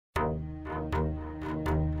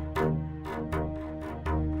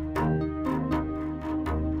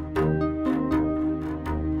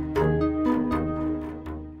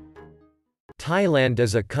Thailand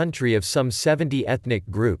is a country of some 70 ethnic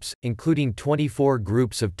groups, including 24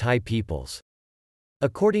 groups of Thai peoples.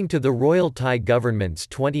 According to the Royal Thai government's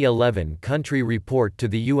 2011 country report to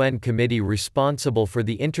the UN committee responsible for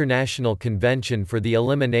the International Convention for the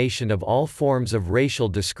Elimination of All Forms of Racial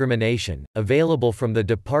Discrimination, available from the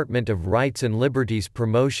Department of Rights and Liberties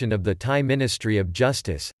Promotion of the Thai Ministry of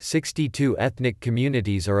Justice, 62 ethnic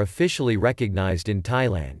communities are officially recognized in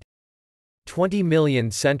Thailand. 20 million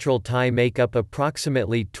Central Thai make up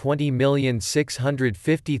approximately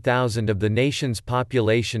 20,650,000 of the nation's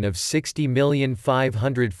population of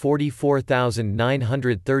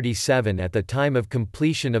 60,544,937 at the time of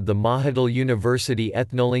completion of the Mahidol University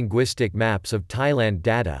Ethnolinguistic Maps of Thailand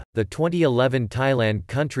data. The 2011 Thailand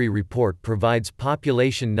Country Report provides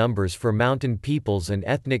population numbers for mountain peoples and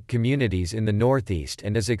ethnic communities in the Northeast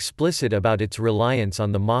and is explicit about its reliance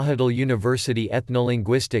on the Mahidol University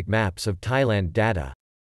Ethnolinguistic Maps of Thailand data.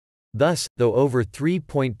 Thus, though over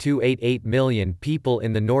 3.288 million people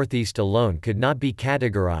in the Northeast alone could not be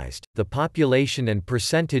categorized, the population and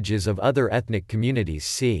percentages of other ethnic communities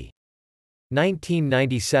c.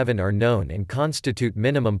 1997 are known and constitute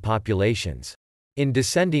minimum populations. In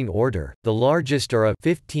descending order, the largest are a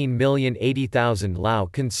 15,080,000 Lao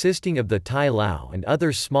consisting of the Thai Lao and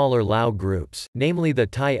other smaller Lao groups, namely the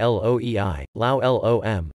Thai Loei, Lao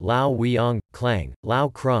Lom, Lao Wiang, Klang, Lao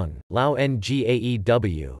Khrang, Lao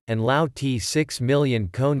Ngaew, and Lao Ti. 6 million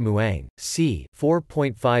Khon Muang, c.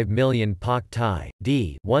 4.5 million Pak Tai,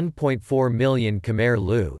 d. 1.4 million Khmer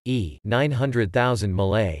Leu, e. 900,000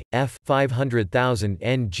 Malay, f. 500,000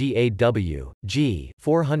 Ngaw, g.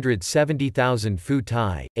 470,000 Phu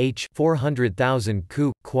Thai, h. 400,000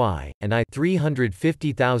 Kuay, and I.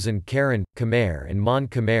 350,000 Karen, Khmer and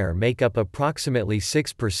Mon-Khmer make up approximately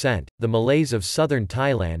 6%. The Malays of southern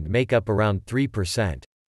Thailand make up around 3%.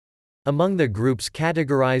 Among the groups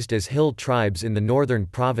categorized as hill tribes in the northern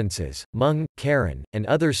provinces, Hmong, Karen, and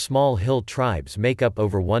other small hill tribes make up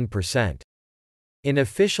over 1%. In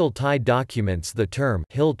official Thai documents, the term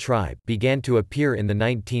hill tribe began to appear in the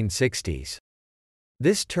 1960s.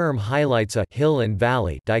 This term highlights a hill and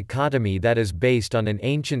valley dichotomy that is based on an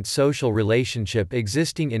ancient social relationship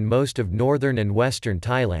existing in most of northern and western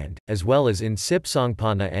Thailand, as well as in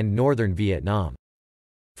Sipsongpanna and northern Vietnam.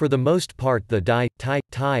 For the most part, the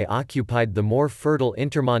Thai occupied the more fertile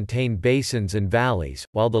intermontane basins and valleys,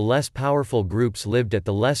 while the less powerful groups lived at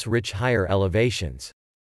the less rich higher elevations.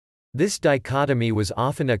 This dichotomy was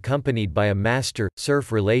often accompanied by a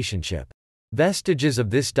master-serf relationship. Vestiges of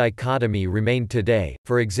this dichotomy remain today.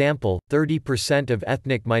 For example, 30% of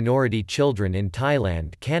ethnic minority children in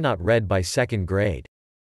Thailand cannot read by second grade.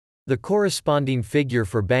 The corresponding figure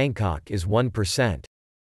for Bangkok is 1%.